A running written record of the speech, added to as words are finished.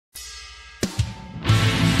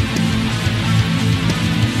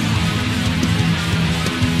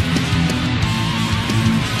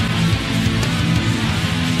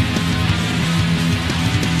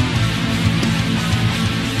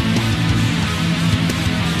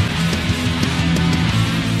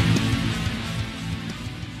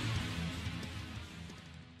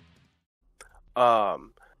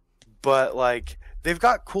but like they've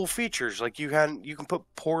got cool features. Like you can put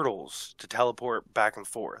portals to teleport back and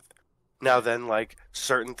forth. Now Yeah. then, like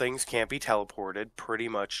certain things can't be teleported. Pretty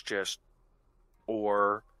much just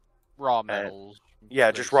ore Raw and metals,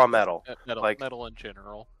 yeah, just raw basically. metal. Metal, Like metal in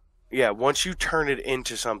general. yeah, once you turn it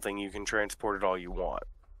into something, you can transport it all you want.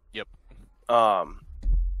 Yep. Um,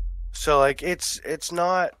 so like it's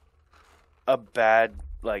not a bad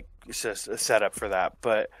like setup for that,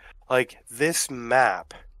 but like this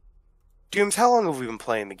map. Dooms, how long have we been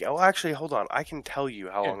playing the game? Oh, actually, hold on. I can tell you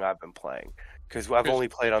how Yeah. long I've been playing because I've Because only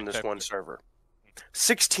played on you this typed one it. server.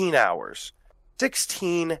 16 hours.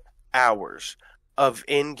 16 hours of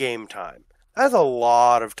in-game time. That's a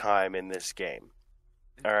lot of time in this game.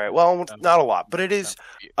 All right. Well, Um, not a lot, but it um, is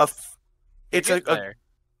you- a. You're It's a, getting there.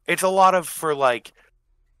 it's a lot of for like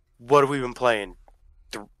what have we been playing?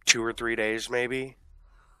 2 or 3 days maybe.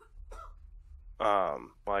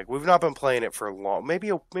 Like we've not been playing it for long,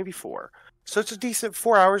 maybe 4. So it's a decent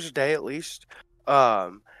 4 hours a day at least.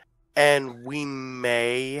 Um, and we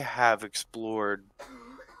may have explored.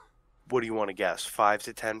 What do you want to guess? 5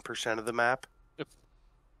 to 10% of the map, If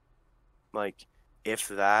like if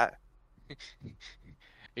that.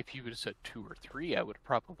 if you would have said 2 or 3, I would have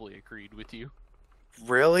probably agreed with you.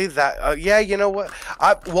 Really? That? Yeah. You know what?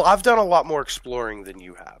 I've done a lot more exploring than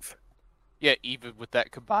you have. Yeah, even with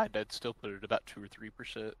that combined, I'd still put it about 2 or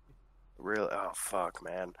 3%. Really? Oh fuck,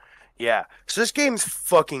 man. Yeah. So this game's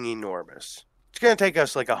fucking enormous. It's gonna take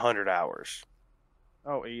us like 100 hours.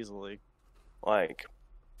 Oh, easily. Like,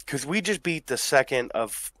 because we just beat the second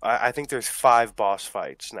of. I think there's 5 boss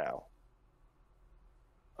fights now.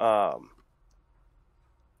 Um,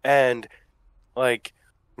 and like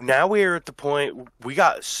now we're at the point we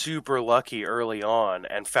got super lucky early on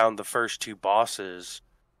and found the first 2 bosses.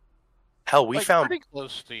 Hell, we Like found pretty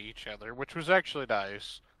close to each other, which was actually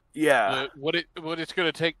nice. yeah, What it's going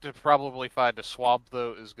to take to probably find a swamp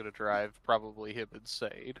though is going to drive probably him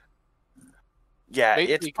insane. yeah.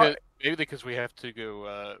 Maybe It's because maybe because we have to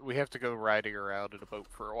go riding around in a boat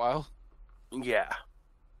for a while. yeah,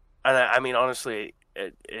 and I mean honestly,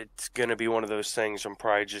 it's gonna be one of those things. I'm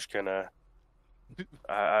probably just gonna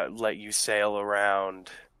let you sail around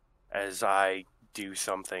as I do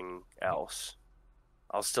something else.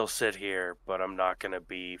 I'll still sit here, but I'm not going to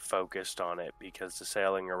be focused on it because the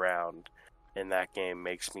sailing around in that game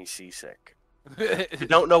makes me seasick. I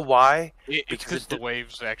don't know why, It's because because the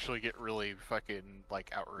waves actually get really fucking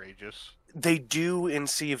like outrageous. they do in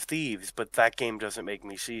Sea of Thieves, but that game doesn't make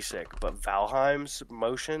me seasick. But Valheim's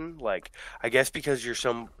motion, like I guess because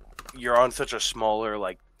you're on such a smaller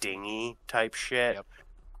like dinghy type shit, Yep.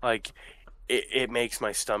 like it makes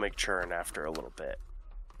my stomach churn after a little bit.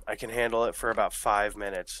 I can handle it for about 5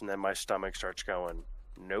 minutes, and then my stomach starts going,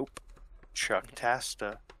 nope, Chuck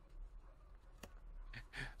Tasta.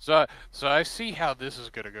 So I see how this is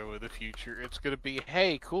gonna go in the future. It's gonna be,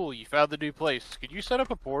 hey, cool, you found the new place. Could you set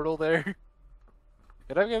up a portal there?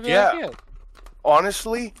 And I'm gonna be Yeah, like, yeah.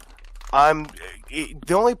 honestly,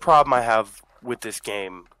 the only problem I have with this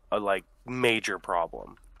game, a like major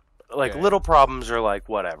problem. Like Okay. little problems are like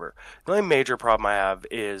whatever. The only major problem I have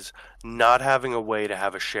is not having a way to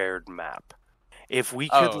have a shared map. If we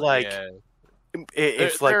could Oh like, yeah.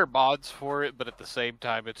 if like There are mods for it, but at the same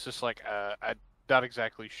time, it's just like I'm not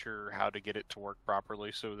exactly sure how to get it to work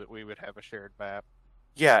properly so that we would have a shared map.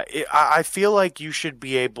 yeah, I feel like you should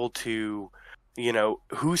be able to,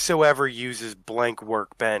 whosoever uses blank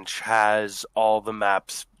workbench has all the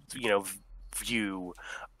maps, view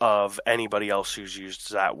of anybody else who's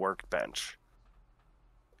used that workbench,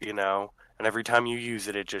 and every time you use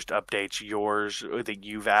it, it just updates yours that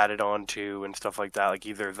you've added onto and stuff like that. Like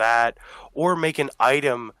either that or make an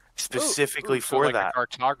item specifically So for like a that.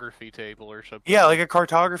 cartography table or something. Yeah, like a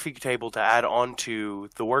cartography table to add onto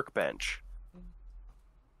the workbench.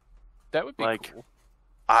 That would be Like, cool.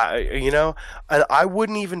 and I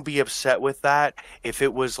wouldn't even be upset with that if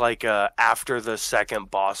it was like after the second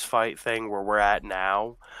boss fight thing where we're at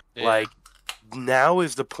now. Yeah. Like, now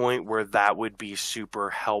is the point where that would be super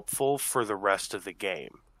helpful for the rest of the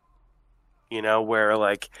game. Where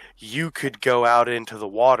like you could go out into the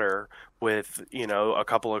water with, a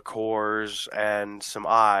couple of cores and some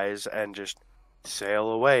eyes and just sail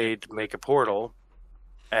away to make a portal,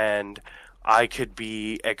 and I could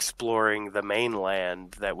be exploring the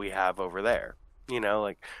mainland that we have over there.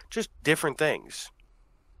 Like just different things.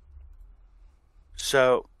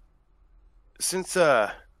 So, since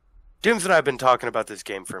Dims and I have been talking about this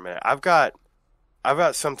game for a minute, I've got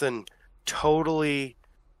something totally.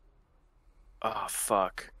 Oh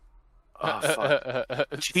fuck. Oh fuck.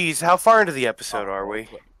 Jeez, how far into the episode are we?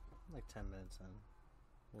 Like 10 minutes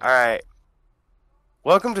in. All right.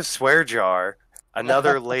 welcome to Swear Jar,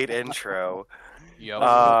 another late intro. Yep. You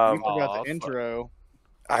Um, forgot the intro.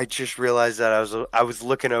 I just realized that I was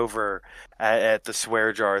looking over at the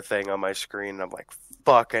Swear Jar thing on my screen, and I'm like,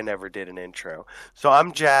 fuck, I never did an intro. So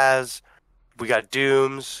I'm Jazz. We got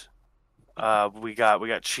Dooms. We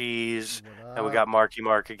got Cheese, and we got Marky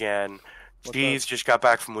Mark again. What's Cheese just got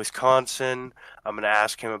back from Wisconsin. I'm gonna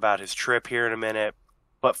ask him about his trip here in a minute.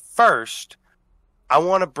 But first, I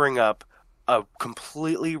want to bring up a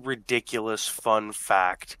completely ridiculous fun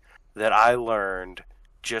fact that I learned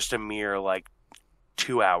just a mere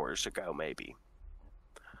 2 hours ago, maybe.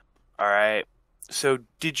 All right. So,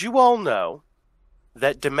 did you all know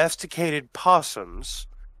that domesticated possums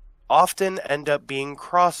often end up being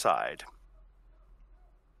cross-eyed?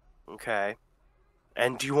 Okay.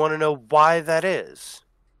 And do you want to know why that is?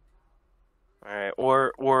 All right.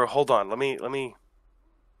 Or hold on. Let me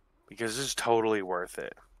because this is totally worth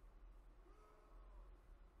it.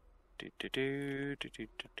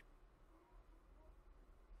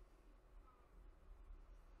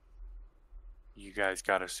 You guys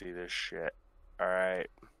gotta see this shit. Alright.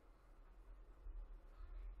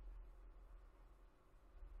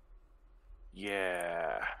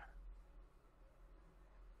 Yeah.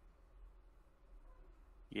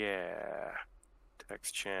 Yeah.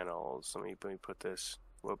 Text channels. Let me put this.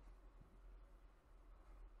 Whoop.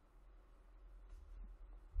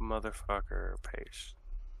 Motherfucker. Paste.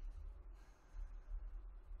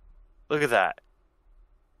 Look at that.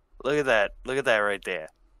 Look at that. Look at that right there.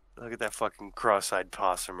 Look at that fucking cross-eyed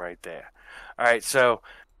possum right there. All right, so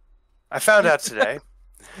I found out today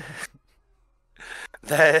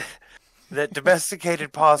that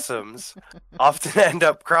domesticated possums often end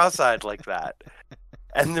up cross-eyed like that.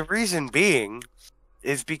 And the reason being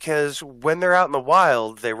is because when they're out in the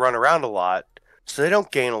wild, they run around a lot, so they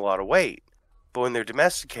don't gain a lot of weight. But when they're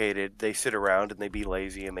domesticated, they sit around and they be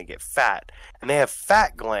lazy and they get fat. And they have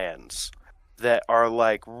fat glands that are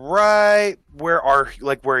right where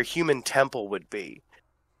where a human temple would be.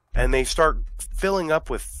 And they start filling up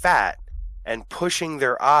with fat and pushing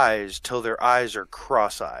their eyes till their eyes are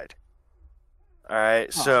cross-eyed.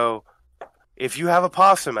 Alright, so if you have a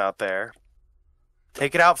possum out there,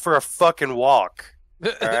 take it out for a fucking walk.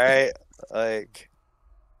 Alright?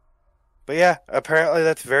 But yeah, apparently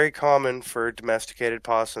that's very common for domesticated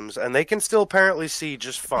possums, and they can still apparently see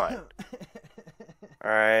just fine.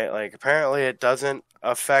 Alright, apparently it doesn't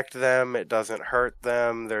affect them, it doesn't hurt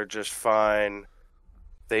them, they're just fine.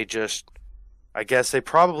 I guess they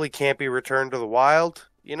probably can't be returned to the wild,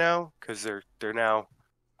 because they're now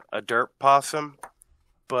a derp possum.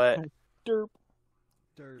 But, Derp.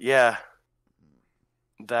 yeah,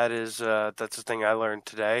 that's the thing I learned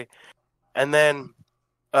today. And then,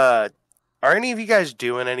 are any of you guys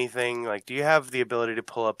doing anything? Do you have the ability to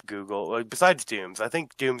pull up Google? Besides Dooms, I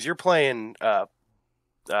think Dooms, you're playing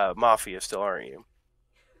Mafia still, aren't you?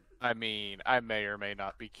 I mean, I may or may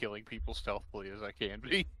not be killing people stealthily as I can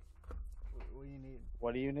be.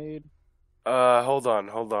 What do you need? Hold on.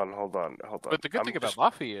 But the good thing about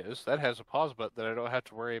Mafia is that has a pause button that I don't have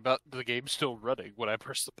to worry about the game still running when I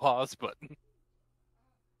press the pause button.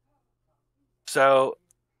 So,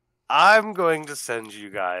 I'm going to send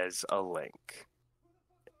you guys a link.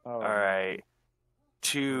 Oh, Alright.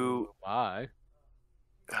 To... Why?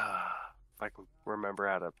 if I can remember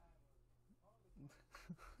how to...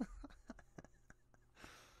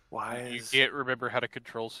 Why You is... can't remember how to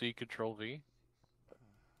Control-C, Control-V?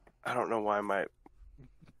 I don't know why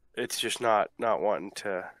it's just not wanting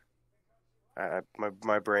to...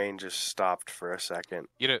 my brain just stopped for a second.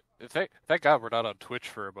 Thank God we're not on Twitch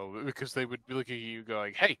for a moment, because they would be looking at you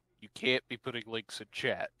going, hey, you can't be putting links in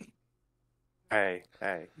chat. Hey.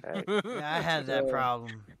 Yeah, I had that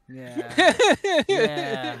problem. Yeah.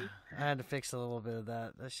 Yeah. I had to fix a little bit of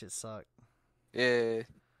that. That shit sucked. Yeah.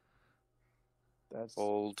 That's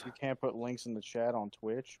Old. You can't put links in the chat on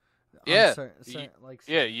Twitch. Yeah.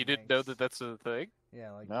 Yeah, You didn't know that that's a thing?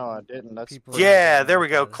 Yeah, No, I didn't. That's Yeah, there we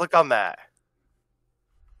go. Click on that.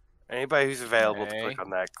 Anybody who's available to Okay. click on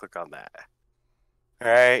that, click on that.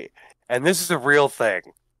 Alright? And this is a real thing.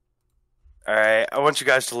 Alright? I want you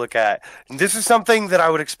guys to look at. And this is something that I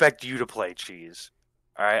would expect you to play, Cheese.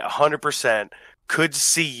 Alright? 100% could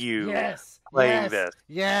see you playing this.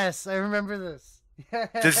 Yes, I remember this.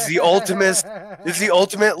 This is the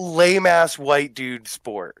ultimate lame-ass white dude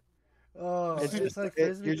sport. Oh, It's it's just- like it-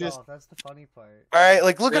 frisbee you're golf. just- That's the funny part. All right,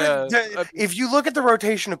 look at Yeah, it. If you look at the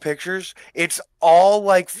rotation of pictures, it's all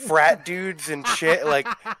frat dudes and shit,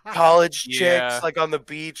 college Yeah. chicks, on the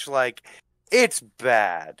beach. It's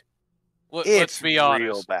bad. Let's It's be real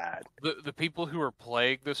honest. bad. The people who are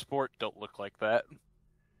playing this sport don't look like that.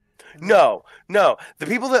 No. The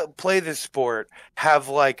people that play this sport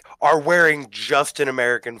are wearing just an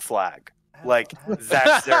American flag. Like,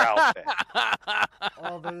 that's their outfit.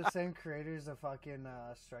 Oh, they're the same creators of fucking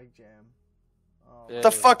Strike Jam. Oh, Yeah.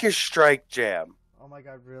 The fuck is Strike Jam? oh my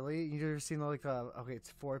god, really? You ever seen like okay,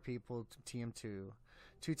 it's 4 people, team 2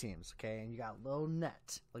 teams, okay, and you got a little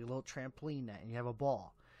net, like a little trampoline net, and you have a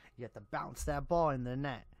ball. You have to bounce that ball in the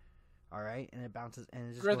net. All right, and it bounces, and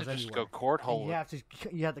it just I'd rather goes just anywhere. go cornhole.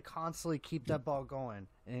 And you have to constantly keep that ball going,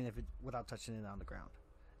 and if it without touching it on the ground.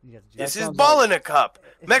 You have to This is sounds ball like- in a cup.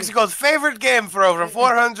 It's Mexico's favorite game for over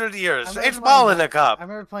 400 years. remember It's playing ball that- in a cup. I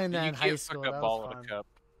remember playing that You in high can't school. fuck up That ball was in a fun. cup.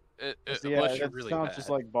 Yeah, Unless you're that really sounds bad. just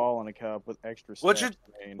like ball in a cup with extra What steps.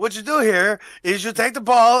 you- What you do here is you take the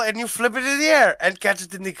ball and you flip it in the air and catch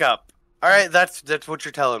it in the cup. All right, that's what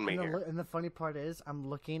you're telling me here. And the funny part is, I'm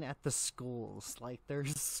looking at the schools. Like,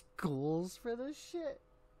 there's schools for this shit.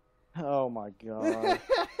 Oh my god.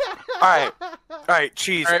 All right,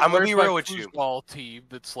 Cheese. All right, I'm gonna where's be my real with you. foosball team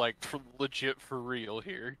that's like legit for real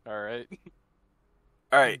here. All right,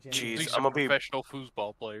 All right, These Cheese. these I'm are gonna be professional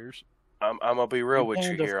foosball players. I'm gonna be real with you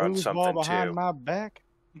Playing the here on foosball something behind too. my back.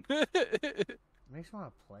 Makes me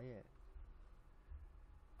want to play it.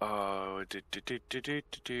 Oh,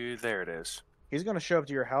 there it is. He's gonna show up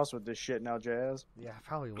to your house with this shit now, Jazz. Yeah,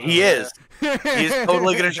 probably will. He is. He's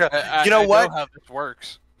totally gonna show. I You know what? Know how this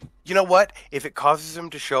works. You know what? If it causes him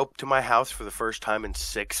to show up to my house for the first time in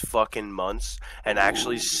 6 fucking months and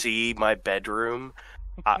actually see my bedroom,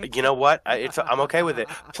 you know what? I'm okay with it.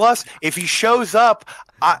 Plus, if he shows up,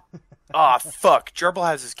 fuck, Gerbil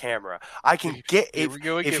has his camera. I can get Here if we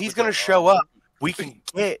go again he's with gonna that. show up, we can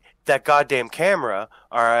get that goddamn camera.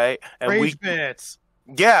 All right, and Rage bits.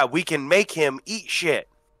 we can make him eat shit.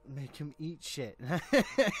 Make him eat shit.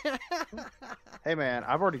 Hey man,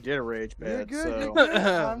 I've already did a rage You're bed, good, so you're good.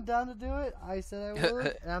 I'm down to do it. I said I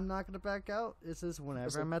would, and I'm not gonna back out. This is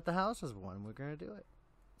whenever I'm at the house is when we're gonna do it.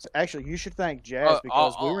 So actually, you should thank Jazz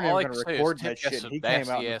because we weren't all I even can going to say is record Tim that got shit. some He came out in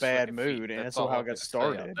a nasty-ass bad looking mood, feet. and that's all how I'm it got gonna say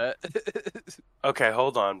on started. that. Okay,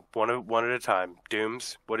 hold on, one at a time.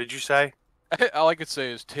 Dooms, what did you say? All I could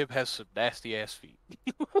say is Tim has some nasty ass feet.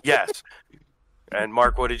 Yes. And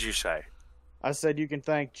Mark, what did you say? I said you can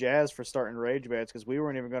thank Jazz for starting rage beds because we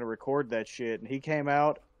weren't even going to record that shit, and he came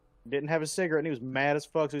out, didn't have a cigarette, and he was mad as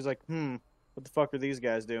fuck. So he's like, what the fuck are these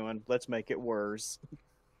guys doing? Let's make it worse.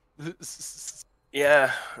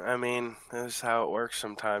 Yeah, I mean, that's how it works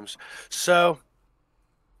sometimes. So,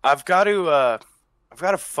 I've got to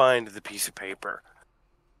find the piece of paper.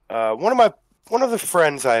 One of the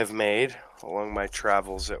friends I have made along my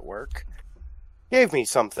travels at work gave me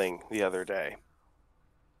something the other day.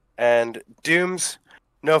 And Dooms,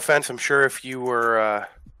 no offense, I'm sure if you were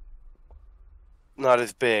not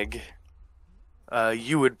as big,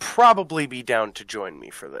 you would probably be down to join me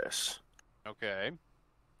for this. Okay.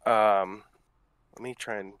 Let me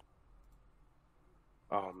try and.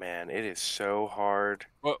 Oh man, it is so hard.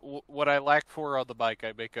 What I lack for on the bike,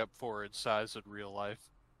 I make up for in size in real life.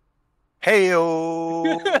 Heyo.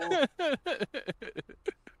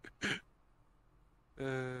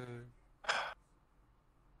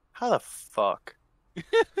 How the fuck? God,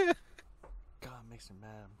 it makes me mad.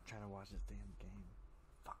 I'm trying to watch this damn game.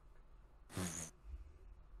 Fuck.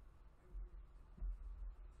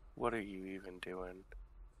 What are you even doing?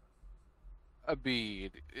 I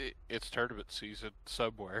mean, it's tournament season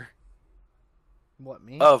somewhere. What,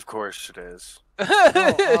 me? Of course it is.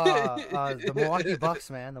 The Milwaukee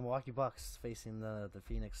Bucks, man. The Milwaukee Bucks facing the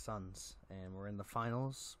Phoenix Suns, and we're in the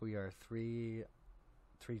finals. We are 3-2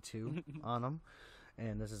 on them,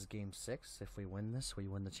 and this is Game 6. If we win this, we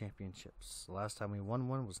win the championships. The last time we won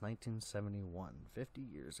one was 1971, 50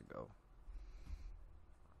 years ago.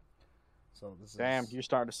 So this Damn, is you're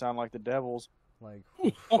starting to sound like the Devils. like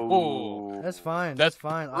Ooh. that's fine. That's That's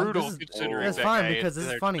fine. brutal This is, considering that's that fine guy because is this is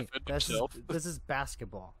there to funny. defend This himself. this is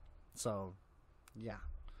basketball. So, yeah.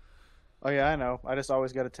 Oh yeah, I know. I just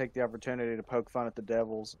always got to take the opportunity to poke fun at the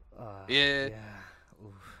Devils. Yeah. Yeah.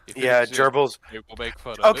 Oof. If it Yeah, exists, Gerbils. we'll make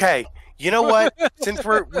fun of it. Okay, you know what? Since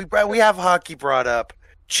we have hockey brought up,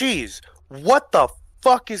 Cheese, what the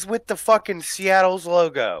fuck is with the fucking Seattle's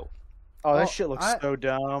logo? Oh, that Oh, shit looks I- so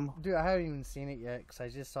dumb. Dude, I haven't even seen it yet because I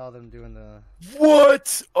just saw them doing the.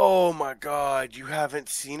 What? Oh my god, you haven't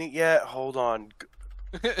seen it yet? Hold on.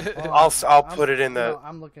 I'll I'm- put it in the- No,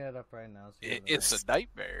 I'm looking it up right now. See what it It's is. a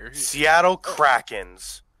nightmare. Seattle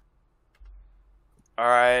Krakens. All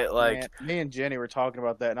right, like Man, me and Jenny were talking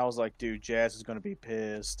about that, and I was like, dude, Jazz is going to be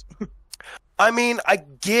pissed. I mean, I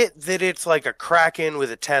get that it's like a kraken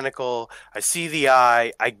with a tentacle. I see the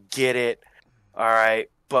eye. I get it. All right,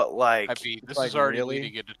 but like, I mean, this Like, is already really?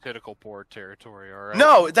 leading into tentacle porn territory, alright?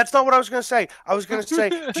 no, that's not what I was gonna say. I was gonna say,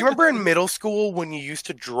 do you remember in middle school when you used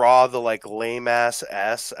to draw the like lame ass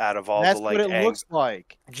S out of all That's the like what it looks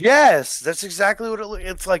like. Yes, that's exactly what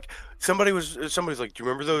it's like. Somebody's like, do you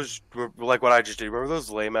remember those, like what I just did? Remember those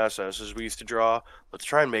lame ass S's we used to draw? Let's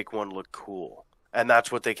try and make one look cool. And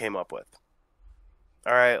that's what they came up with.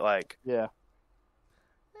 All right, like, Yeah.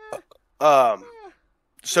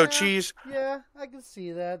 so Yeah. cheese. Yeah, I can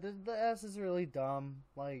see that. The S is really dumb.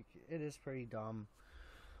 Like, it is pretty dumb.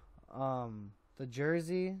 The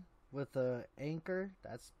jersey with the anchor,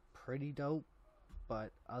 that's pretty dope.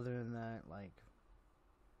 But other than that, like,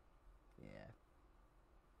 yeah.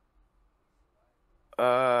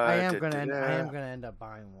 I am gonna end up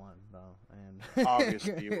buying one though, and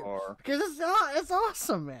Obviously you are. because it's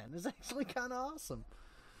awesome, man. It's actually kind of awesome.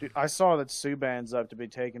 Dude, I saw that Subban's up to be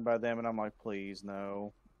taken by them, and I'm like, please,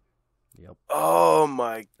 no. Yep. Oh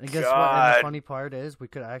my And guess what? And god! the funny part is, we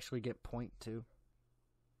could actually get Point too,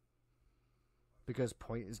 because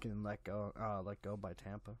Point is getting let go by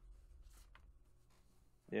Tampa.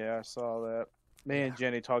 Yeah, I saw that. Me and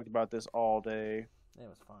Jenny talked about this all day. It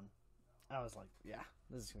was fun. I was like, yeah,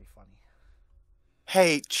 this is gonna be funny.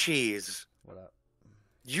 Hey, cheese. What up?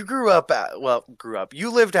 You grew up.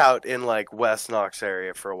 You lived out in like West Knox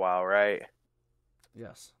area for a while, right?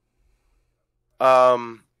 Yes.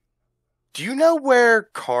 Do you know where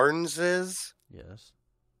Carnes is? Yes.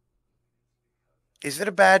 Is it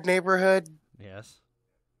a bad neighborhood? Yes.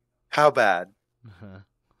 How bad?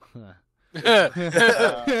 I've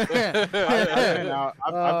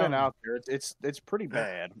been out there. It's pretty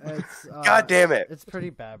bad. It's, God damn it! It's pretty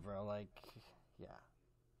bad, bro. Like, yeah.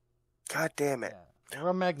 God damn it! Yeah.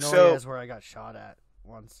 Well, Magnolia So- is where I got shot at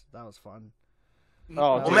once. That was fun.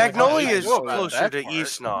 Oh, Well, dude, Magnolia I is know about closer that to part.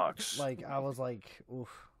 East Knox. Like, I was like, oof,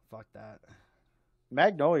 fuck that.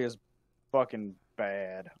 Magnolia's fucking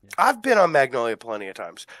bad. I've been on Magnolia plenty of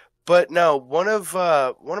times, but no, one of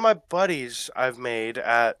my buddies I've made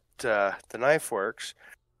at the Knife Works.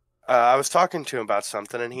 I was talking to him about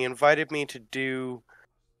something, and he invited me to do.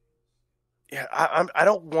 Yeah, I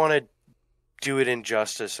don't want to do it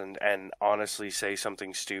injustice and honestly say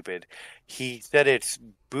something stupid. He said it's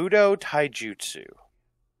Budo Taijutsu,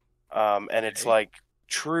 and it's like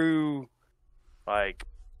true, like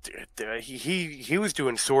he was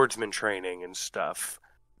doing swordsman training and stuff,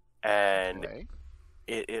 and Okay.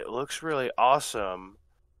 it looks really awesome,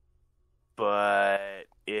 but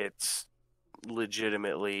it's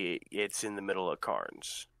legitimately it's in the middle of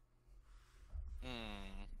Carnes.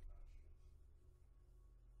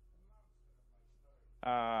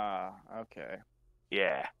 Okay.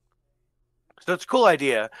 Yeah. So it's a cool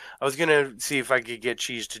idea. I was gonna see if I could get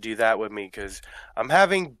Cheese to do that with me because I'm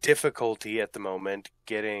having difficulty at the moment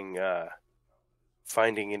getting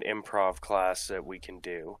finding an improv class that we can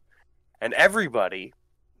do. And everybody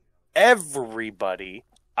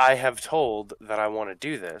I have told that I want to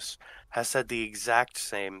do this has said the exact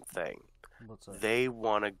same thing. What's up? They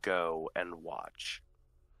want to go and watch.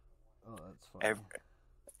 Oh, that's funny.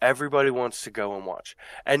 Everybody wants to go and watch.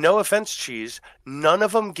 And no offense, Cheese, none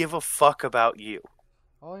of them give a fuck about you.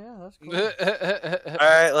 Oh yeah, that's cool. All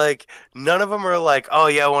right, like none of them are like, "Oh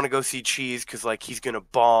yeah, I want to go see Cheese because like he's gonna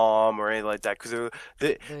bomb or anything like that." Because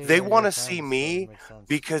they are want your to see friends, so me it makes sense.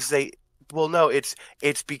 because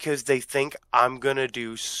it's because they think I'm gonna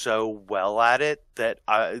do so well at it that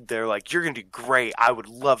they're like, "You're gonna do great. I would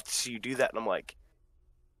love to see you do that." And I'm like,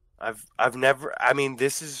 I've never. I mean,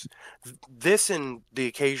 this and the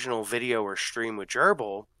occasional video or stream with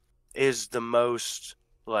Gerbil is the most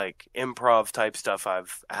like improv type stuff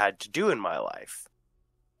I've had to do in my life.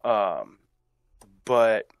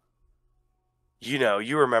 But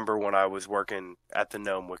you remember when I was working at the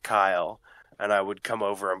Gnome with Kyle, and I would come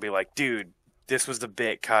over and be like, "Dude, this was the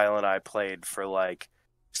bit Kyle and I played for like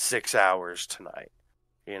 6 hours tonight."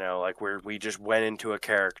 Like where we just went into a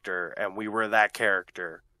character and we were that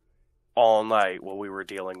character all night while we were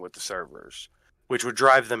dealing with the servers, which would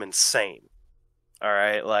drive them insane. All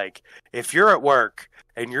right, like if you're at work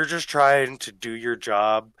and you're just trying to do your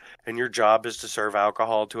job and your job is to serve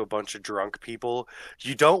alcohol to a bunch of drunk people,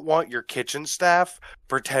 you don't want your kitchen staff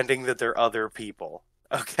pretending that they're other people.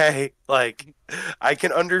 Okay? Like I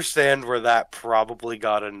can understand where that probably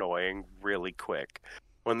got annoying really quick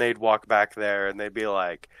when they'd walk back there and they'd be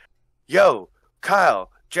like, "Yo,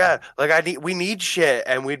 Kyle, Jad, like we need shit,"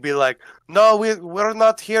 and we'd be like, "No, we're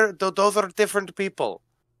not here. Those are different people.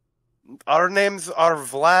 Our names are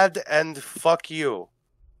Vlad and fuck you."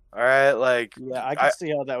 All right, like Yeah, I can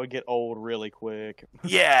see how that would get old really quick.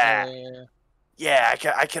 yeah,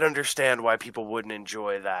 I can understand why people wouldn't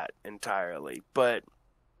enjoy that entirely, but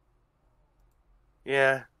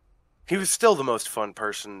Yeah, he was still the most fun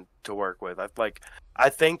person to work with. I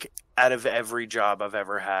think out of every job I've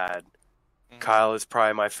ever had, Kyle is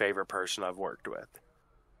probably my favorite person I've worked with.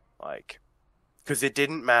 Like, because it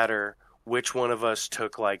didn't matter which one of us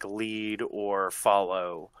took like lead or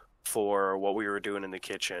follow for what we were doing in the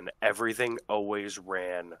kitchen. Everything always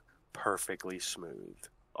ran perfectly smooth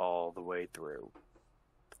all the way through.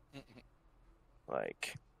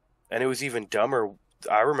 Like, and it was even dumber.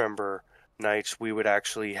 I remember nights we would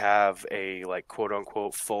actually have a like quote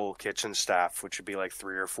unquote full kitchen staff, which would be like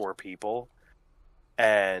 3 or 4 people,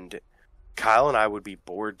 and Kyle and I would be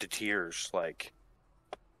bored to tears. Like,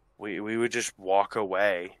 we would just walk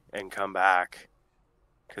away and come back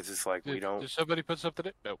because it's like we don't. Did somebody put something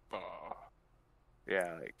in? Nope.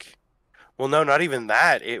 Yeah, like, well, no, not even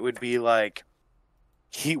that. It would be like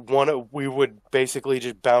we would basically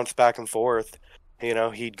just bounce back and forth. You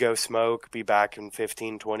know, he'd go smoke, be back in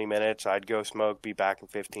 15, 20 minutes. I'd go smoke, be back in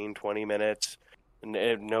 15, 20 minutes.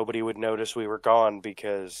 And nobody would notice we were gone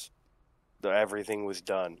because everything was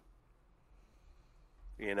done.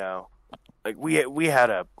 You know, like we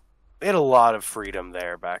had a lot of freedom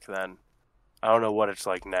there back then. I don't know what it's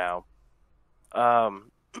like now.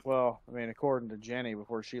 Well, I mean, according to Jenny,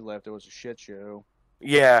 before she left, it was a shit show.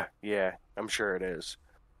 Yeah, I'm sure it is.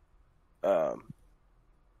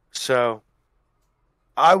 So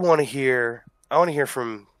I want to hear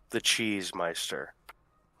from the Cheese Meister.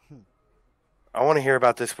 I want to hear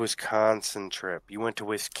about this Wisconsin trip. You went to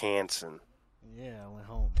Wisconsin. Yeah, I went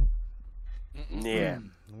home. Yeah.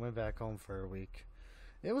 I went back home for a week.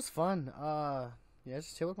 It was fun. Yeah,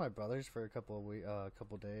 just chill with my brothers for a couple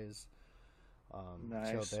days.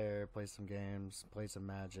 Nice. Chilled there, played some games, played some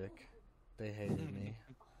Magic. They hated me.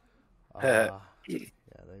 Yeah, they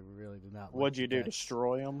really did not. What'd you do? decks.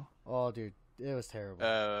 Destroy them? Oh, dude, it was terrible.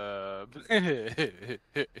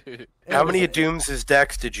 How many of Doom's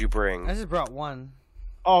decks did you bring? I just brought one.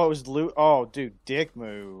 Oh, it was loot. Oh, dude, dick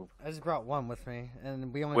move. I just brought one with me,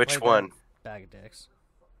 and we only Which played one? Bag of Dicks.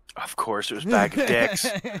 Of course, it was Bag of Dicks.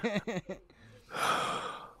 It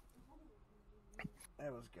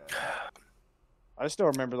was good. I still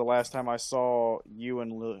remember the last time I saw you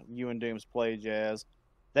and Dooms play, Jazz.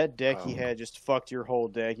 That deck he had just fucked your whole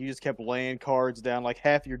deck. You just kept laying cards down. Like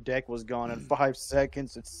half your deck was gone in 5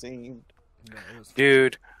 seconds, it seemed. Yeah, it was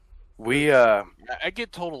Dude, we I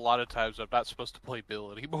get told a lot of times I'm not supposed to play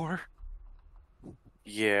Bill anymore.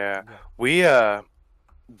 yeah, we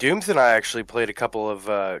Dooms and I actually played a couple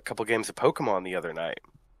games of Pokemon the other night.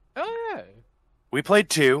 Oh yeah. We played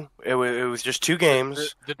 2. It was just 2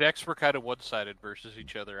 games. The decks were kind of one-sided versus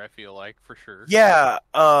each other. I feel like for sure. Yeah,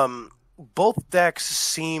 both decks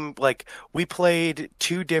seem like we played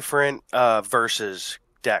 2 different versus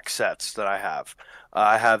deck sets that I have.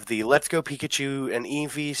 I have the Let's Go Pikachu and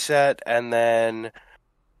Eevee set, and then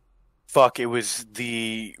it was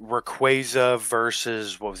the Rayquaza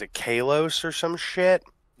versus what was it, Kalos or some shit.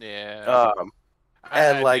 Yeah.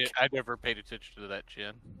 I never paid attention to that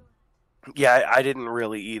gen. Yeah, I didn't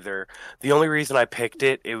really either. The only reason I picked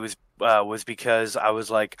it was because I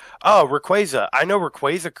was like, oh, Rayquaza. I know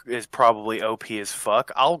Rayquaza is probably OP as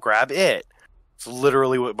fuck. I'll grab it. It's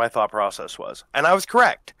literally what my thought process was. And I was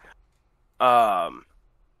correct.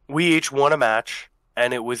 We each won a match,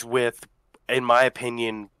 and it was with, in my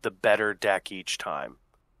opinion, the better deck each time.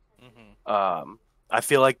 Mm-hmm. I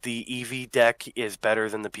feel like the Eevee deck is better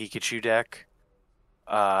than the Pikachu deck.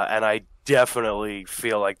 And I definitely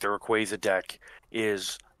feel like the Rayquaza deck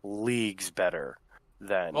is leagues better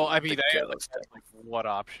than. Well, I mean, the I had Kalos deck. like one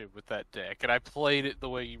option with that deck, and I played it the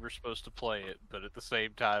way you were supposed to play it, but at the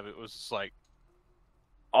same time, it was just like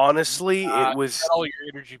Honestly, it was. get all your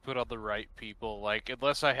energy put on the right people. Like,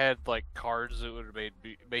 unless I had like cards that would have made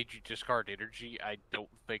you discard energy, I don't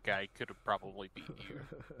think I could have probably beat you.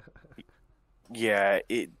 Yeah,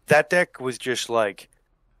 that deck was just like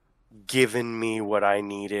giving me what I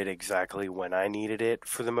needed exactly when I needed it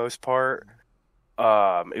for the most part.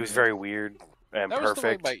 It was very weird and That was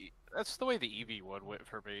perfect. that's the way the Eevee one went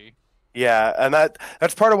for me. Yeah, and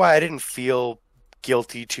that's part of why I didn't feel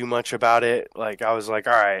guilty too much about it. Like, I was like,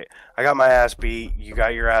 all right, I got my ass beat, you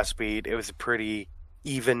got your ass beat. It was a pretty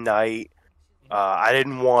even night. I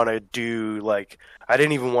didn't want to do like I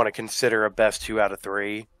didn't even want to consider a best 2 out of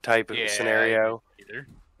 3 type of scenario. Either.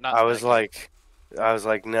 I was like,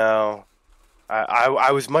 no.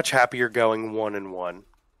 I was much happier going 1-1.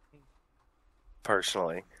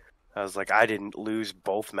 Personally, I was like, I didn't lose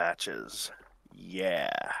both matches. Yeah.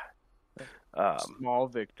 Small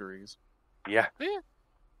victories. Yeah. Yeah.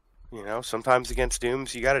 You know, sometimes against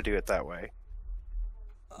Dooms, you got to do it that way.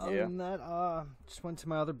 Other Yeah. than that, just went to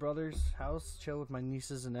my other brother's house, chill with my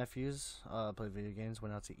nieces and nephews, played video games,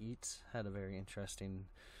 went out to eat, had a very interesting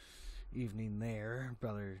evening there.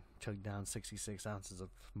 Brother chugged down 66 ounces of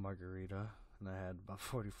margarita, and I had about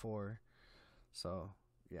 44. So,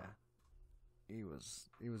 yeah, he was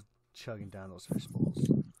chugging down those fish bowls.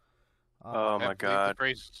 Oh I my believe God. The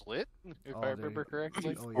phrase is lit, if Oh, I dude. remember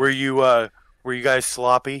correctly. Oh, yeah. Were you guys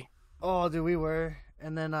sloppy? Oh, dude, we were.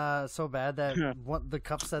 And then, so bad that the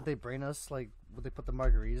cups that they bring us, like, when they put the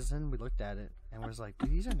margaritas in, we looked at it and was like, dude,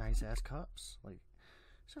 these are nice ass cups. Like,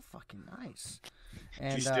 these are fucking nice.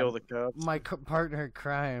 And Did you steal the cups? my partner in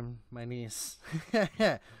crime, my niece,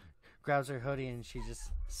 grabs her hoodie and she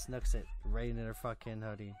just snooks it right into her fucking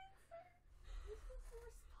hoodie.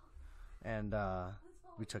 And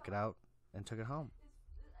we took it out and took it home.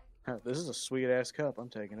 This is a sweet ass cup. I'm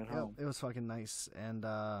taking it Yep, home. it was fucking nice. And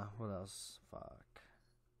what else? Fuck.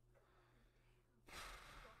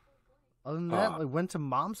 Other than that, I went to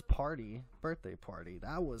mom's birthday party.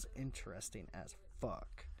 That was interesting as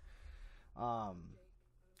fuck. About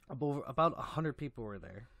 100 people were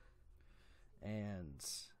there, and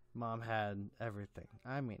mom had everything.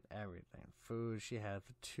 I mean everything. Food. She had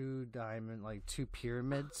two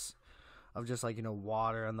pyramids of just like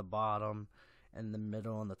water on the bottom, and the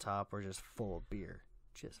middle and the top were just full of beer,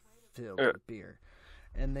 just filled with beer.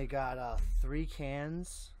 And they got 3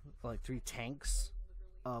 cans, like 3 tanks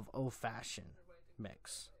of old fashioned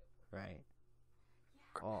mix, right?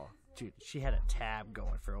 Oh, dude, she had a tab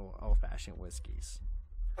going for old fashioned whiskeys,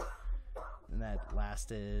 and that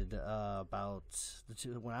lasted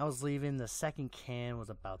when I was leaving, the second can was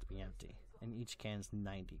about to be empty, and each can's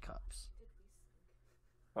 90 cups.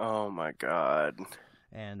 Oh my God.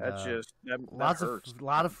 And That lots hurts. of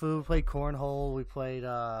lot of food. We played cornhole. We played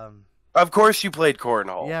Of course you played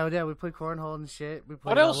cornhole. yeah, we played cornhole and shit. We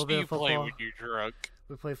played What a else little do bit you of play football. when you're drunk?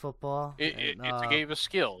 We played football. It's and, a game of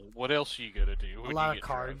skill. What else are you gonna do? When a lot you of get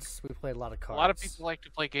drunk? cards. We played a lot of A cards. lot of people like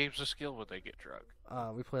to play games of skill when they get drunk.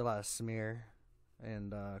 We play a lot of smear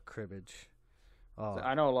and cribbage. Oh,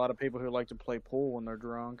 I know a lot of people who like to play pool when they're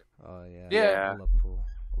drunk. oh yeah. Yeah. I love pool.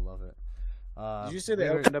 I love it. Did you say they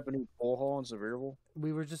opened up a new pool hall in Sevierville?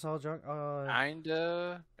 We were just all drunk.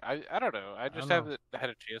 Kinda. I don't know. I just don't haven't had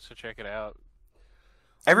a chance to check it out.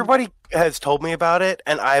 Everybody has told me about it,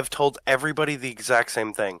 and I've told everybody the exact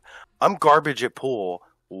same thing. I'm garbage at pool.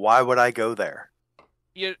 Why would I go there?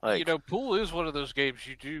 You Like- know, pool is one of those games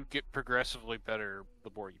you do get progressively better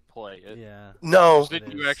the more you play it. Yeah. No, 'Cause then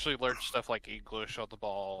It you is. actually learn stuff like English on the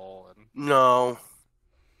ball and no,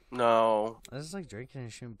 It's just like drinking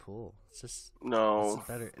and shooting pool. It's just no. it's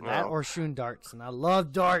better no. that or shooting darts, and I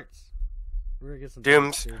love darts. We're gonna get some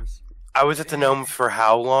Dooms. darts. I was at the Gnomes for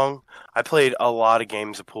how long? I played a lot of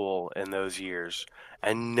games of pool in those years,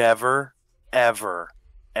 and never, ever,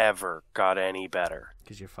 ever got any better.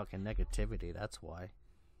 Because you're fucking negativity. That's why.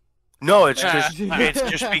 No, it's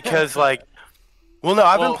just because like, well, no,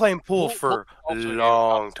 I've been Well, playing pool pool- for pool a also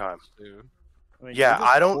long gave time. too. I mean, Yeah, you're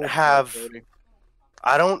just I don't pool have- Cody.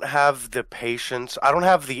 I don't have the patience. I don't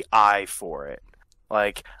have the eye for it.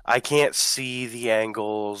 Like, I can't see the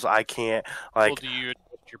angles. I can't Well, like. do you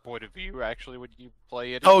adjust your point of view actually when you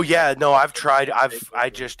play it? Oh yeah, no, I've tried. I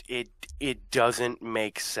just it doesn't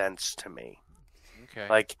make sense to me. Okay.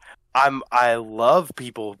 Like I love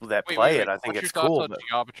people that Wait, play wait, it. I wait. think What's it's your thoughts cool. on But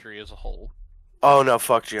geometry as a whole? oh no,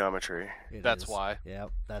 fuck geometry. That's why. Yep,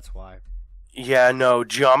 that's why. Yeah, no,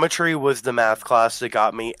 geometry was the math class that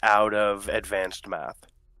got me out of advanced math.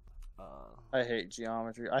 I hate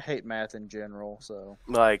geometry. I hate math in general. So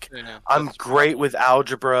Like Yeah, I'm that's great with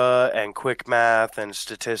algebra and quick math and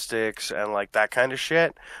statistics and like that kind of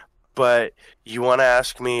shit. But you want to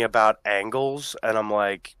ask me about angles, and I'm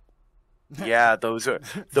like, yeah, those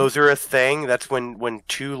are a thing. That's when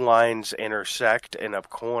two lines intersect in a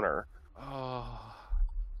corner. Oh,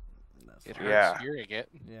 That's it fine. hurts Yeah. hearing it.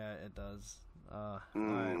 Yeah, it does. Alright,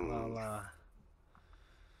 Mm. well,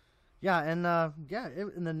 yeah, and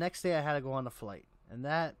and the next day I had to go on a flight, and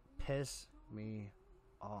that pissed me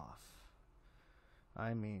off.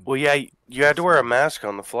 I mean, Well, yeah, you had to wear a mask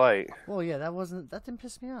on the flight. well, yeah, that didn't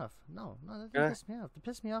piss me off. No, that didn't Yeah. piss me off. What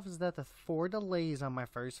pissed me off is that the 4 delays on my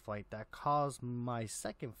first flight that caused my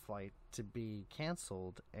second flight to be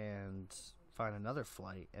canceled and find another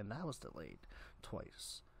flight, and that was delayed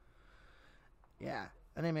twice. Yeah,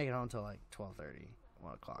 I didn't make it home until like 12:30,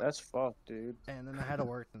 1 o'clock. that's fucked, dude. And then I had to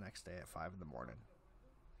work the next day at 5 in the morning.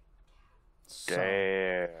 So,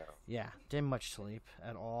 Damn. yeah, didn't much sleep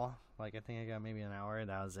at all. Like, I think I got maybe an hour, and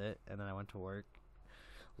that was it. And then I went to work,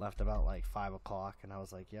 left about like 5 o'clock, and I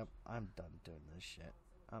was like, yep, I'm done doing this shit.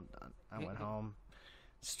 I'm done. I went home,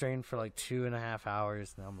 strained for like 2.5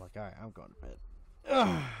 hours, and I'm like, all right, I'm going to bed.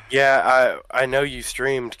 Yeah, I know you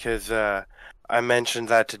streamed because I mentioned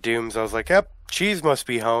that to Dooms. I was like, "Yep, Cheese must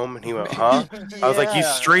be home," and he went, "Huh?" I was like, "He's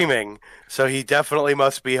Yeah. streaming, so he definitely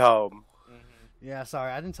must be home." Yeah,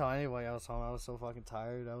 sorry, I didn't tell anybody I was home. I was so fucking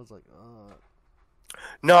tired. I was like,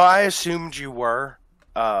 No, I assumed you were,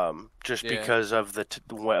 just Yeah. because of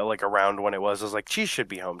like around when it was. I was like, "Cheese should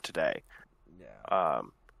be home today." yeah.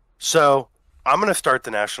 So I'm gonna start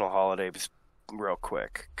the national holidays real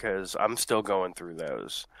quick because I'm still going through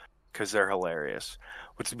those because they're hilarious.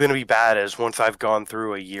 What's gonna be bad is once I've gone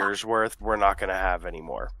through a year's worth, we're not gonna have any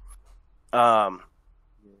more.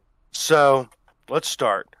 So let's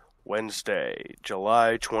start. Wednesday,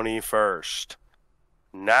 July 21st,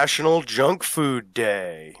 National Junk Food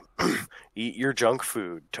Day. Eat your junk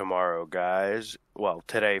food tomorrow, guys. Well,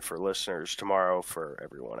 today for listeners, tomorrow for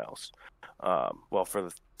everyone else. Well, for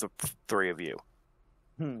the three of you.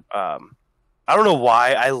 I don't know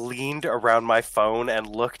why I leaned around my phone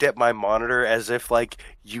and looked at my monitor as if like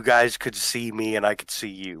you guys could see me and I could see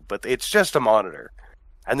you, but it's just a monitor.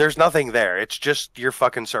 And there's nothing there. It's just your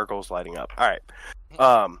fucking circles lighting up. All right.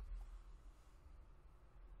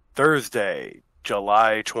 Thursday,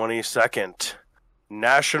 July 22nd,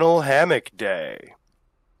 National Hammock Day.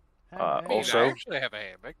 I mean, Also- I actually have a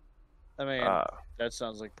hammock. I mean, Uh, that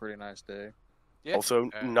sounds like a pretty nice day. Yeah. Also,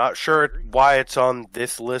 uh, not I sure agree. why it's on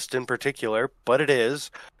this list in particular, but it is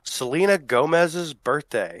Selena Gomez's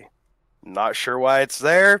birthday. Not sure why it's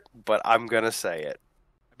there, but I'm gonna say it.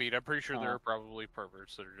 I mean, I'm pretty sure there Oh. are probably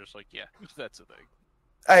perverts that are just like, yeah, that's a thing.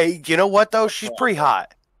 Hey, you know what though? She's pretty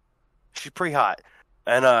hot. She's pretty hot,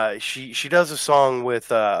 and she does a song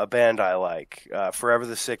with a band I like, Forever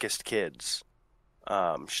the Sickest Kids.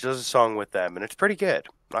 She does a song with them, and it's pretty good.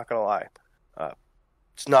 Not gonna lie.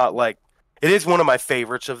 It's not like it is one of my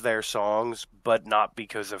favorites of their songs, but not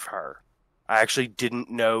because of her. I actually didn't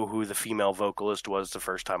know who the female vocalist was the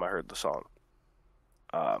first time I heard the song.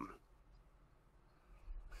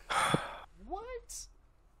 What?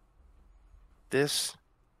 This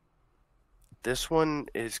one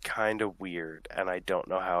is kind of weird, and I don't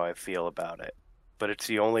know how I feel about it. But it's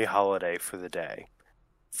the only holiday for the day.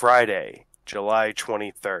 Friday, July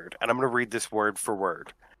 23rd, and I'm going to read this word for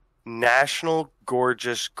word. National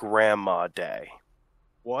Gorgeous Grandma Day.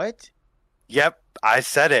 What? Yep, I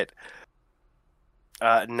said it.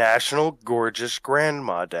 National Gorgeous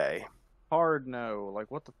Grandma Day. Hard no.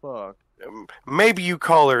 Like, what the fuck? Maybe you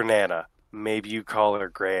call her Nana. Maybe you call her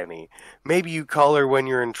Granny. Maybe you call her when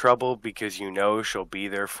you're in trouble because you know she'll be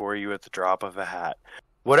there for you at the drop of a hat.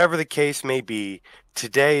 Whatever the case may be,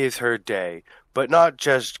 today is her day, but not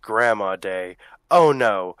just Grandma Day. Oh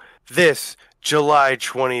no, this July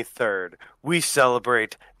 23rd, we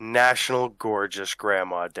celebrate National Gorgeous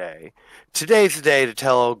Grandma Day. Today's the day to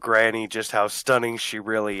tell old Granny just how stunning she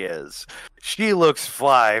really is. She looks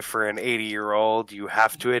fly for an 80-year-old, you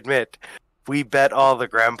have to admit. We bet all the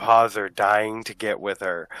grandpas are dying to get with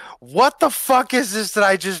her. What the fuck is this that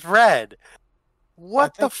I just read?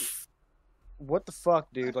 What the What the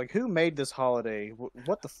fuck, dude? Like, who made this holiday?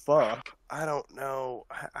 What the fuck? I don't know.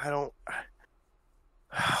 I don't.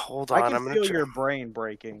 Hold I on, can I'm gonna. feel your brain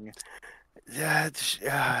breaking. Yeah,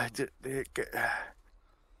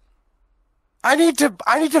 I need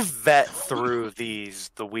to vet through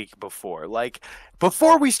these the week before. Like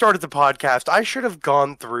before we started the podcast, I should have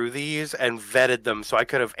gone through these and vetted them so I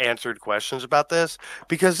could have answered questions about this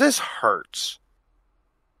because this hurts.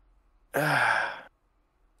 Dude,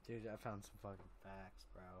 I found some fucking facts,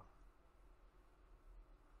 bro.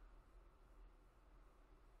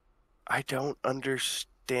 I don't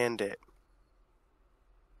understand it.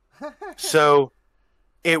 So,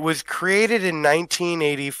 it was created in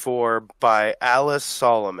 1984 by Alice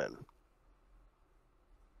Solomon.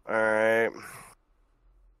 Alright.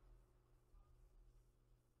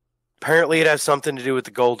 Apparently it has something to do with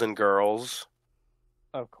the Golden Girls.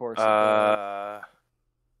 Of course. It does.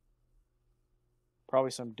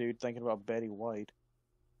 Probably some dude thinking about Betty White.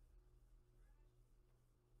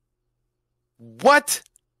 What?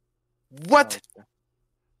 What? Oh,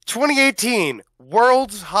 2018,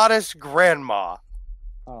 World's Hottest Grandma.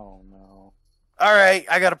 oh no. Alright,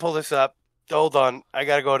 I gotta pull this up. Hold on. I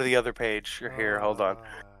gotta go to the other page. Here, hold on.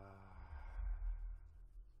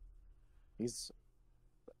 He's.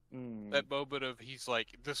 That moment of he's like,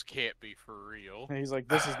 this can't be for real. He's like,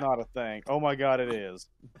 this is not a thing. Oh my god, it is.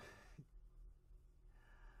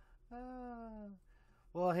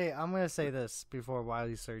 Well, hey, I'm gonna say this before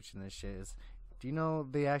Wiley's searching this shit. Is, do you know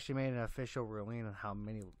they actually made an official ruling on how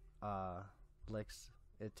many licks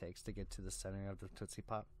it takes to get to the center of the Tootsie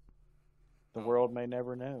Pop? The world may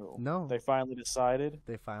never know. No. They finally decided.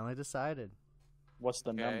 They finally decided. What's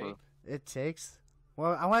the Okay. number? It takes.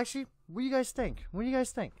 Well, I'll actually. What do you guys think? What do you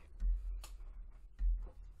guys think?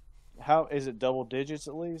 How is it? Double digits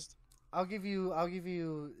at least? I'll give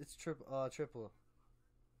you. It's triple.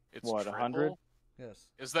 It's What, triple? 100? Yes.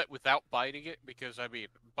 Is that without biting it? Because I mean,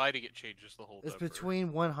 biting it changes the whole. It's number.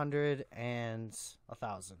 between 100 and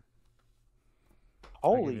 1,000.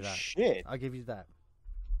 Holy you that. shit! I'll give you that.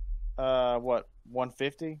 What?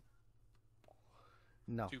 150?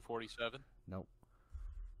 No. 247. Nope.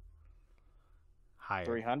 Higher.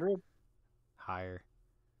 300? Higher.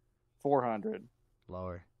 400?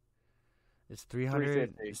 Lower. It's 300.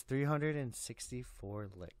 350. It's 364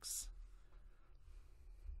 licks.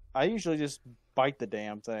 I usually just bite the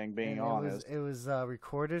damn thing. Being And honest, it was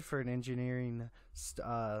recorded for an engineering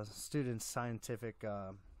student's scientific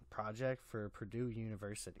project for Purdue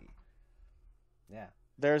University. Yeah.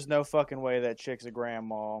 there's no fucking way that chick's a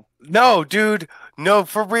grandma. No, dude, no,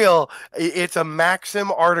 for real. It's a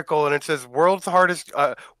Maxim article, and it says world's hottest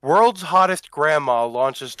grandma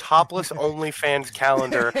launches topless OnlyFans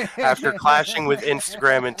calendar after clashing with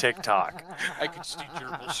Instagram and TikTok. I could see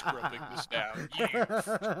Gerbil scrubbing this down.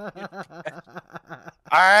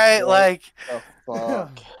 All right, like The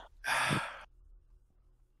fuck.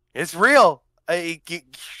 it's real.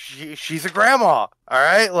 She's a grandma. All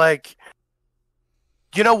right, like.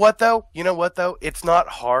 You know what though? It's not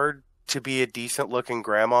hard to be a decent looking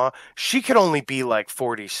grandma. She could only be like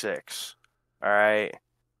 46. All right?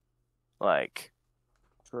 Like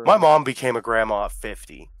True. my mom became a grandma at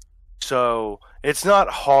 50. So, it's not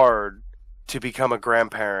hard to become a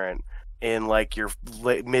grandparent in like your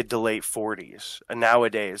mid to late 40s. And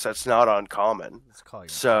nowadays, that's not uncommon. Let's call you.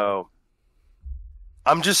 So,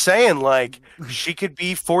 I'm just saying like she could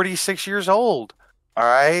be 46 years old. All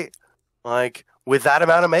right? Like with that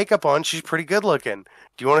amount of makeup on, she's pretty good looking.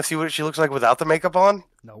 Do you want to see what she looks like without the makeup on?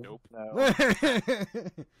 Nope. Nope.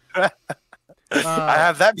 No. I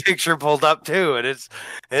have that picture pulled up too, and it's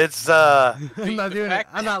I'm not doing it. fact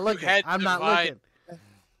I'm that not you looking. had I'm to not divide- looking.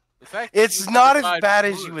 The fact that it's you not as divide bad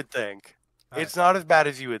as food- you would think. All It's not as bad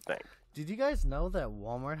as you would think. Did you guys know that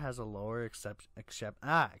Walmart has a lower acceptance?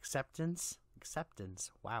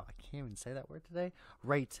 Wow, I can't even say that word today.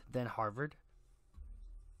 Rate than Harvard.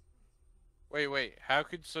 Wait. How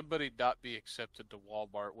could somebody not be accepted to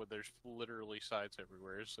Walmart when there's literally signs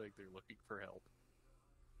everywhere saying they're looking for help?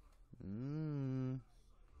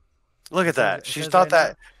 Look at that. It She's says thought right that.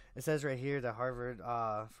 now- It says right here that Harvard,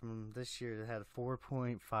 from this year, it had a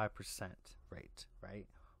 4.5% rate, right?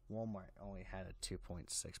 Walmart only had a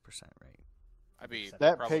 2.6% rate. I mean,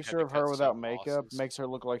 That probably had picture to of her cut without some makeup losses. makes her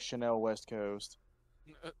look like Chanel West Coast.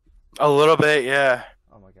 A little bit, yeah.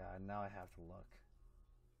 Oh my god, now I have to look.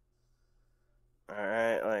 All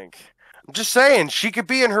right, like I'm just saying, she could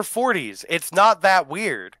be in her 40s. It's not that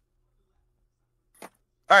weird.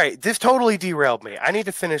 All right, this totally derailed me. I need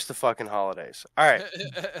to finish the fucking holidays. All right,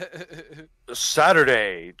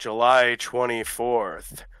 Saturday, July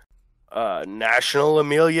 24th, National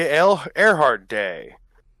Amelia Earhart Day,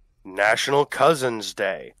 National Cousins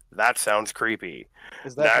Day. That sounds creepy.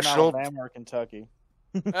 Is that National- from Alabama or Kentucky?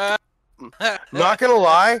 Not gonna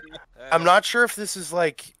lie, I'm not sure if this is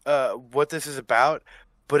like what this is about,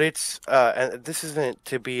 but it's and this isn't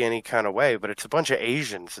to be any kind of way, but it's a bunch of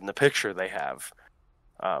Asians in the picture they have.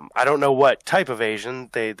 I don't know what type of Asian.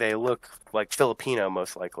 They look like Filipino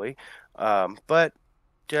most likely, but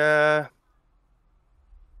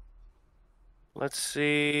let's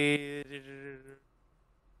see.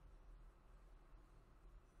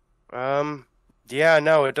 Yeah,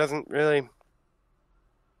 no, it doesn't really.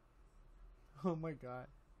 Oh my god.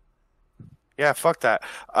 Yeah, fuck that.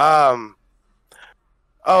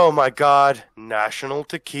 Oh my god, National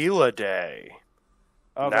Tequila Day.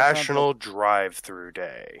 Oh, that sounds National Drive-Through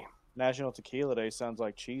Day. like National Tequila Day sounds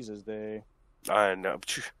like Cheese's Day. I know.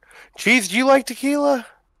 Cheese, do you like tequila?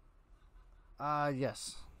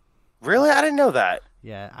 Yes. Really? I didn't know that.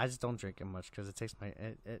 Yeah, I just don't drink it much because it takes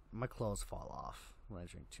my clothes fall off when I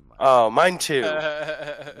drink too much. Oh, mine too.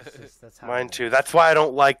 That's how Mine it too. is. That's why I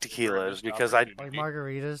don't like tequila, Burn is this because I. opportunity. Like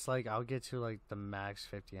margaritas, like I'll get to like the max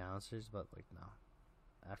 50 ounces, but like no.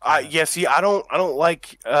 After that- Yeah, see, I don't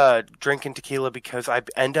like drinking tequila because I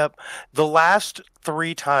end up the last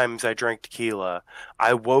 3 times I drank tequila,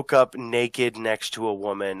 I woke up naked next to a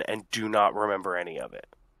woman and do not remember any of it.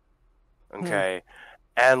 Okay,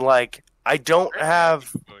 and like I don't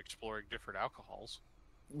have. Go exploring different alcohols.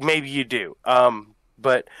 Maybe you do,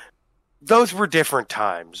 but those were different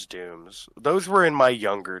times, Dooms. Those were in my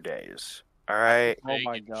younger days. All right. Oh Vague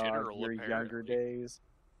my in god, general, your younger apparently. days.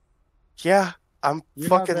 Yeah, I'm You're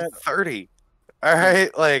not fucking that- 30. All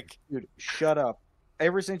right, like Dude, shut up.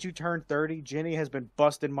 Ever since you turned 30, Jenny has been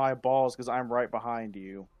busting my balls because I'm right behind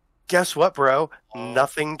you. guess what, bro? Oh.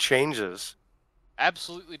 Nothing changes.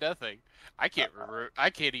 Absolutely nothing. I can't remember. I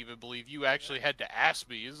can't even believe you actually had to ask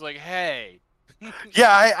me. It's like, hey.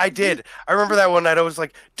 Yeah, I did. I remember that one night. I was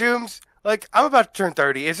like, Dooms, like I'm about to turn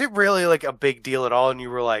 30. Is it really like a big deal at all? And you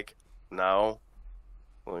were like, no.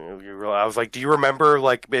 I was like, do you remember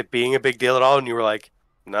like it being a big deal at all? And you were like,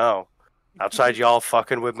 no. Outside y'all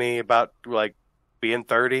fucking with me about like being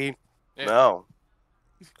 30? Yeah. No.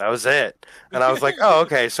 That was it. And I was like, oh,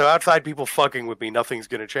 okay. So outside people fucking with me, nothing's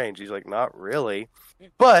going to change. He's like, not really.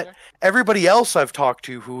 But everybody else I've talked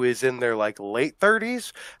to who is in their like late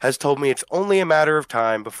 30s has told me it's only a matter of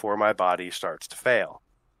time before my body starts to fail.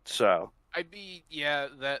 So, I mean, yeah,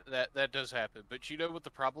 that does happen. But you know what the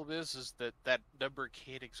problem is that number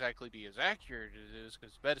can't exactly be as accurate as it is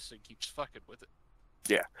because medicine keeps fucking with it.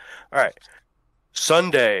 yeah. All right.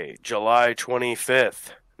 Sunday, July 25th,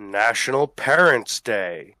 National Parents'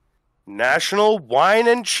 Day. National Wine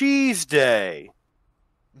and Cheese Day.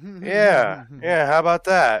 Yeah. Yeah, how about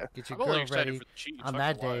that? Get your I'm only girl excited ready for the cheese. on fucking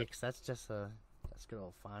that day, wine. because that's good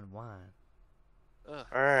old fine wine. Ugh,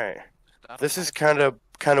 All right. I don't This is like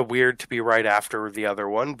kind of weird to be right after the other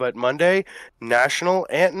one, but Monday, National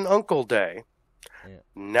Aunt and Uncle Day. Yeah.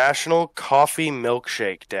 National Coffee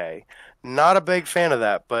Milkshake Day. Not a big fan of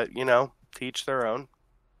that, but you know, teach their own.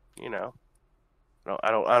 You know. No,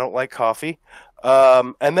 I don't like coffee.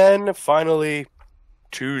 And then finally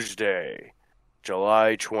Tuesday,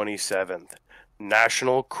 July 27th,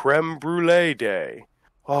 National Creme Brulee Day.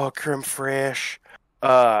 Oh, creme fraiche.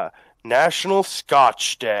 National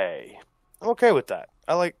Scotch Day. I'm okay with that.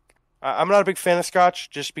 I'm not a big fan of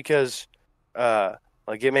scotch just because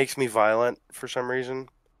like it makes me violent for some reason.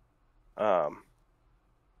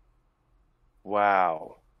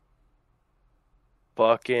 Wow.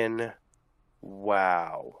 Fucking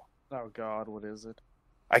wow. Oh God, what is it?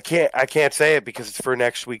 I can't say it because it's for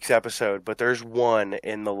next week's episode, but there's one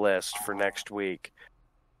in the list for next week.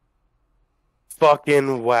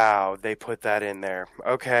 Fucking wow, they put that in there.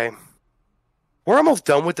 Okay. We're almost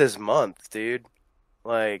done with this month, dude.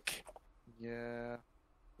 Like, Yeah, it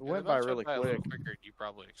it. went by really A little quick. quicker than you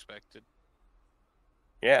probably expected.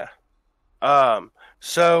 yeah.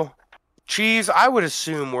 So cheese, I would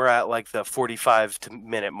assume we're at like the 45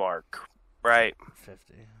 minute mark, right?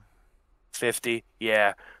 50. 50?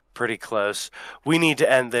 Yeah, pretty close. We need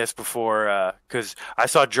to end this before, because I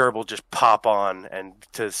saw Gerbil just pop on and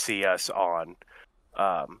to see us on.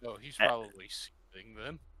 Oh, he's probably sleeping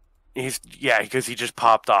then. Because he just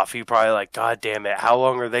popped off. He probably like, God damn it, how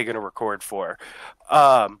long are they gonna record for?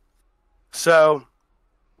 So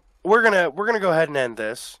we're gonna go ahead and end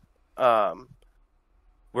this. We're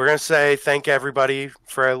gonna say thank everybody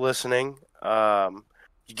for listening.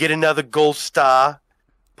 You get another gold star.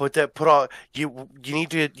 You need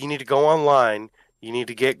to go online. You need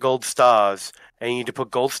to get gold stars, and you need to put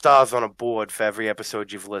gold stars on a board for every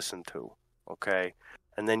episode you've listened to. Okay,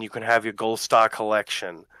 and then you can have your gold star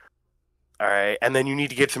collection. All right, and then you need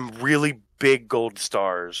to get some really big gold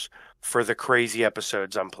stars for the crazy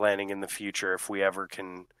episodes I'm planning in the future if we ever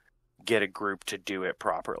can get a group to do it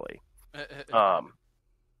properly. But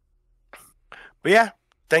yeah,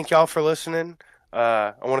 thank y'all for listening.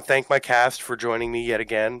 I want to thank my cast for joining me yet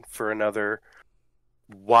again for another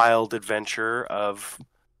wild adventure of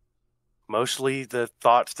mostly the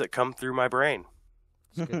thoughts that come through my brain.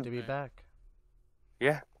 It's good to be back.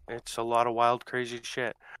 Yeah, it's a lot of wild, crazy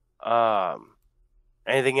shit.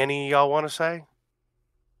 Anything any of y'all want to say?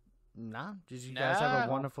 Nah, did you guys have a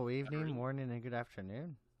Nah. wonderful evening, morning, and good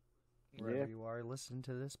afternoon? Wherever Yeah. you are listening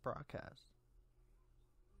to this broadcast.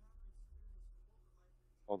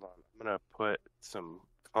 Hold on, I'm gonna put some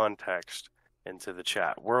context into the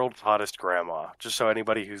chat. World's hottest grandma, just so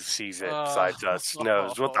anybody who sees it besides us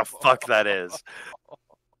knows what the fuck that is.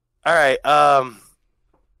 All right,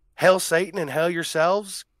 hail Satan and hail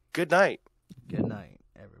yourselves. Good night. Good night,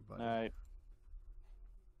 everybody. All right.